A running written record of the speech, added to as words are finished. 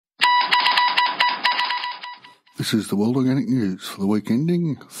This is the World Organic News for the week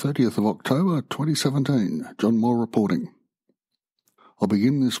ending 30th of October 2017. John Moore reporting. I'll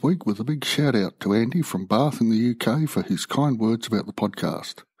begin this week with a big shout out to Andy from Bath in the UK for his kind words about the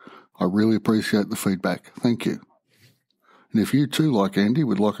podcast. I really appreciate the feedback. Thank you. And if you too, like Andy,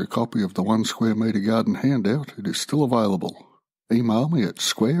 would like a copy of the 1 square metre garden handout, it is still available. Email me at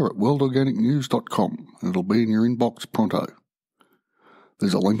square@worldorganicnews.com and it'll be in your inbox pronto.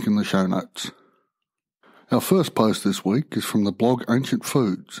 There's a link in the show notes. Our first post this week is from the blog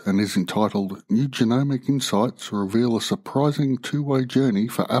Ancientfoods and is entitled New Genomic Insights Reveal a Surprising Two-Way Journey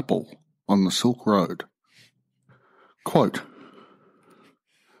for Apple on the Silk Road. Quote,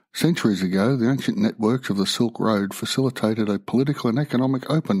 centuries ago, the ancient networks of the Silk Road facilitated a political and economic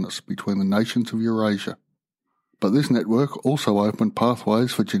openness between the nations of Eurasia. But this network also opened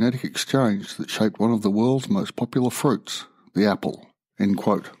pathways for genetic exchange that shaped one of the world's most popular fruits, the apple. End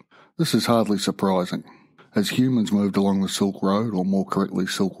quote. This is hardly surprising. As humans moved along the Silk Road, or more correctly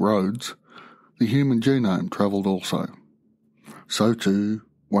Silk Roads, the human genome travelled also. So too,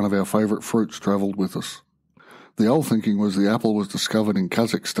 one of our favourite fruits travelled with us. The old thinking was the apple was discovered in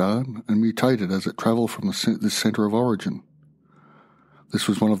Kazakhstan and mutated as it travelled from this centre of origin. This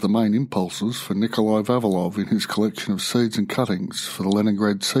was one of the main impulses for Nikolai Vavilov in his collection of seeds and cuttings for the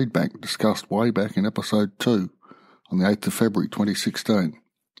Leningrad Seed Bank discussed way back in episode 2 on the 8th of February 2016.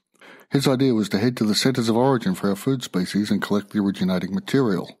 His idea was to head to the centres of origin for our food species and collect the originating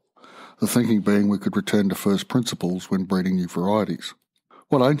material, the thinking being we could return to first principles when breeding new varieties.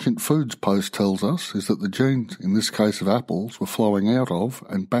 What Ancientfoods post tells us is that the genes, in this case of apples, were flowing out of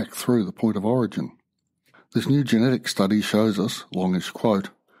and back through the point of origin. This new genetic study shows us, longish quote,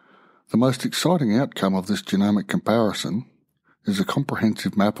 the most exciting outcome of this genomic comparison is a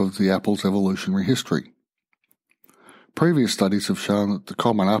comprehensive map of the apple's evolutionary history. Previous studies have shown that the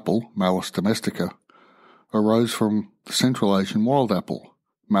common apple, Malus domestica, arose from the Central Asian wild apple,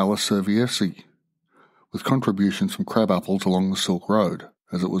 Malus cerevisiae, with contributions from crab apples along the Silk Road,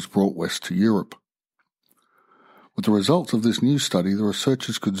 as it was brought west to Europe. With the results of this new study, the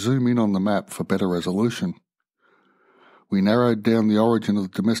researchers could zoom in on the map for better resolution. We narrowed down the origin of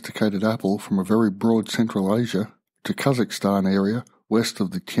the domesticated apple from a very broad Central Asia to Kazakhstan area west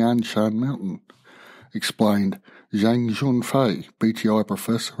of the Tian Shan mountain, explained Zhang Junfei, BTI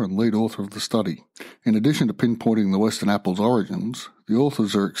professor and lead author of the study. In addition to pinpointing the Western apple's origins, the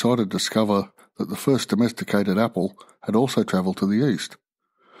authors are excited to discover that the first domesticated apple had also travelled to the east,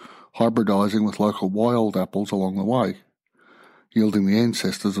 hybridising with local wild apples along the way, yielding the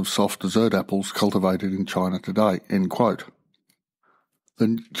ancestors of soft dessert apples cultivated in China today. End quote.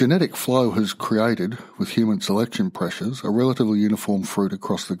 The genetic flow has created, with human selection pressures, a relatively uniform fruit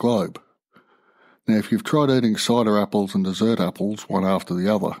across the globe. Now, if you've tried eating cider apples and dessert apples one after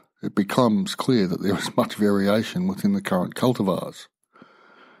the other, it becomes clear that there is much variation within the current cultivars.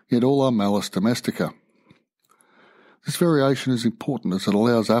 Yet all are Malus domestica. This variation is important as it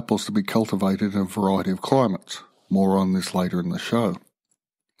allows apples to be cultivated in a variety of climates. More on this later in the show.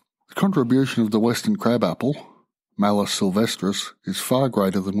 The contribution of the Western crab apple, Malus sylvestris, is far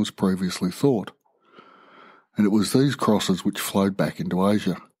greater than was previously thought, and it was these crosses which flowed back into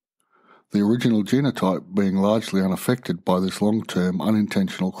Asia, the original genotype being largely unaffected by this long-term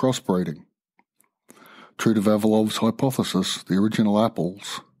unintentional crossbreeding. True to Vavilov's hypothesis, the original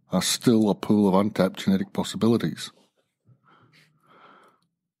apples are still a pool of untapped genetic possibilities.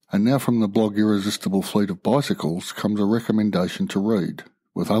 And now from the blog Irresistible Fleet of Bicycles comes a recommendation to read.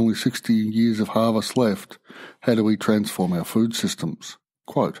 With only 60 years of harvest left, how do we transform our food systems?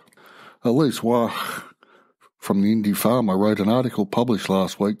 Quote, Elise Wach from the Indie Farmer wrote an article published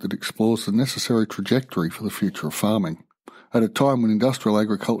last week that explores the necessary trajectory for the future of farming. At a time when industrial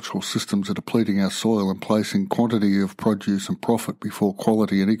agricultural systems are depleting our soil and placing quantity of produce and profit before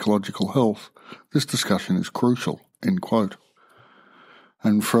quality and ecological health, this discussion is crucial. End quote.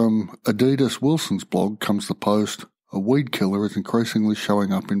 And from Adidas Wilson's blog comes the post, a weed killer is increasingly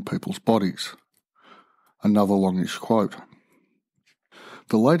showing up in people's bodies. Another longish quote.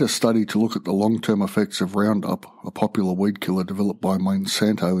 The latest study to look at the long-term effects of Roundup, a popular weed killer developed by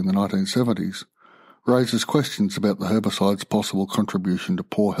Monsanto in the 1970s, raises questions about the herbicide's possible contribution to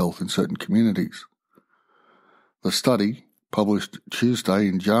poor health in certain communities. The study, published Tuesday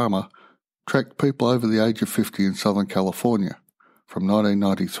in JAMA, tracked people over the age of 50 in Southern California, from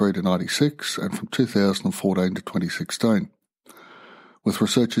 1993 to 96 and from 2014 to 2016, with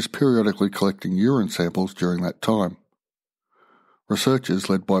researchers periodically collecting urine samples during that time. Researchers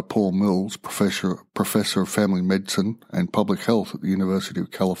led by Paul Mills, Professor of Family Medicine and Public Health at the University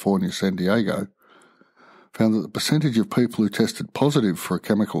of California, San Diego, found that the percentage of people who tested positive for a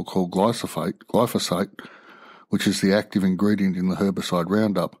chemical called glyphosate which is the active ingredient in the herbicide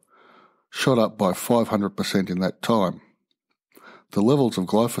Roundup, shot up by 500% in that time. The levels of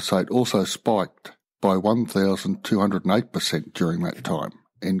glyphosate also spiked by 1,208% during that time."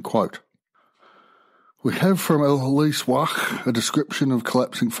 End quote. We have from Elise Wach a description of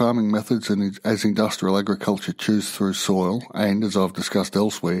collapsing farming methods as industrial agriculture chews through soil and, as I've discussed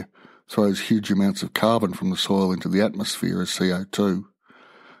elsewhere, throws huge amounts of carbon from the soil into the atmosphere as CO2.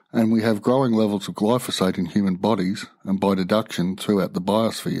 And we have growing levels of glyphosate in human bodies and by deduction throughout the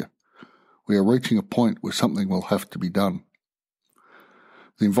biosphere. We are reaching a point where something will have to be done.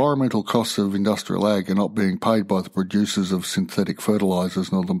 The environmental costs of industrial ag are not being paid by the producers of synthetic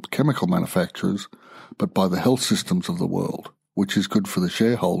fertilisers nor the chemical manufacturers, but by the health systems of the world, which is good for the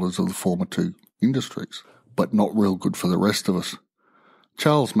shareholders of the former two industries, but not real good for the rest of us.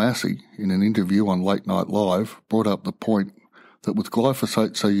 Charles Massey, in an interview on Late Night Live, brought up the point that with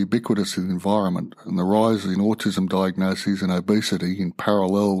glyphosate so ubiquitous in the environment and the rise in autism diagnoses and obesity in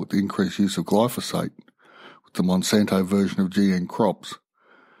parallel with the increased use of glyphosate, with the Monsanto version of GM crops,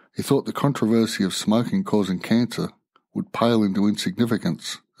 he thought the controversy of smoking causing cancer would pale into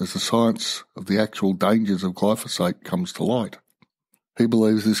insignificance as the science of the actual dangers of glyphosate comes to light. He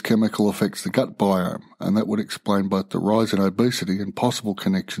believes this chemical affects the gut biome, and that would explain both the rise in obesity and possible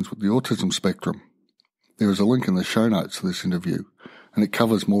connections with the autism spectrum. There is a link in the show notes to this interview, and it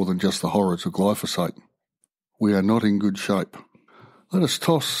covers more than just the horrors of glyphosate. We are not in good shape. Let us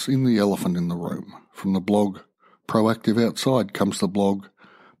toss in the elephant in the room. From the blog Proactive Outside comes the blog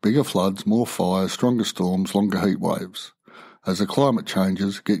Bigger Floods, More Fires, Stronger Storms, Longer Heat Waves. As the climate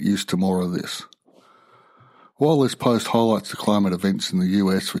changes, get used to more of this. While this post highlights the climate events in the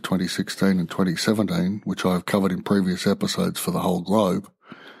US for 2016 and 2017, which I have covered in previous episodes for the whole globe,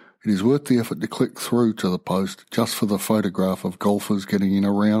 it is worth the effort to click through to the post just for the photograph of golfers getting in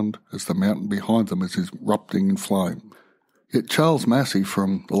around as the mountain behind them is erupting in flame. Yet Charles Massey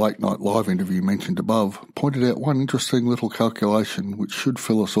from the Late Night Live interview mentioned above pointed out one interesting little calculation which should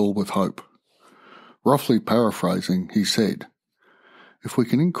fill us all with hope. Roughly paraphrasing, he said, "If we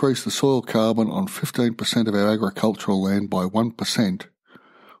can increase the soil carbon on 15% of our agricultural land by 1%,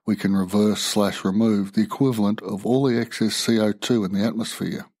 we can reverse/remove the equivalent of all the excess CO2 in the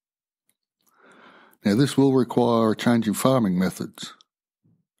atmosphere." Now this will require a change in farming methods.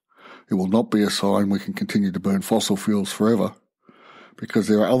 It will not be a sign we can continue to burn fossil fuels forever, because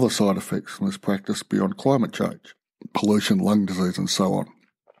there are other side effects from this practice beyond climate change, pollution, lung disease and so on.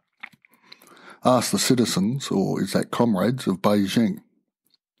 Ask the citizens, or is that comrades, of Beijing.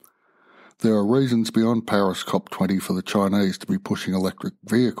 There are reasons beyond Paris COP20 for the Chinese to be pushing electric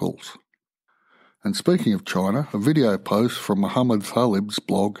vehicles. And speaking of China, a video post from Muhammad Thalib's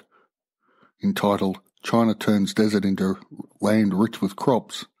blog entitled "China Turns Desert into Land Rich with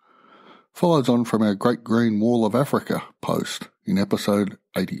Crops" follows on from our Great Green Wall of Africa post in episode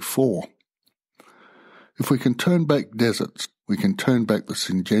 84. If we can turn back deserts, we can turn back the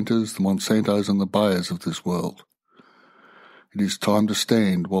Syngentas, the Monsantos and the Bayers of this world. It is time to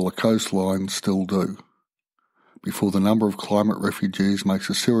stand while the coastlines still do, before the number of climate refugees makes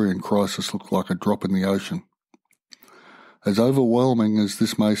the Syrian crisis look like a drop in the ocean. As overwhelming as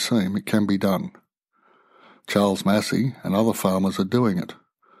this may seem, it can be done. Charles Massey and other farmers are doing it.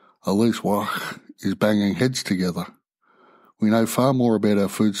 Elise Wach is banging heads together. We know far more about our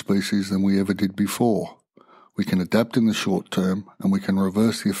food species than we ever did before. We can adapt in the short term, and we can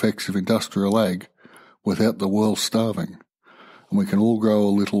reverse the effects of industrial ag without the world starving. And we can all grow a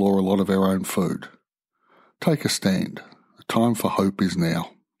little or a lot of our own food. Take a stand. The time for hope is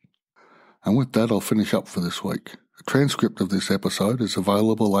now. And with that, I'll finish up for this week. A transcript of this episode is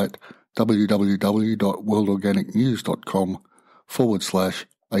available at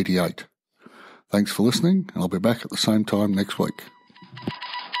www.worldorganicnews.com/88. Thanks for listening, and I'll be back at the same time next week.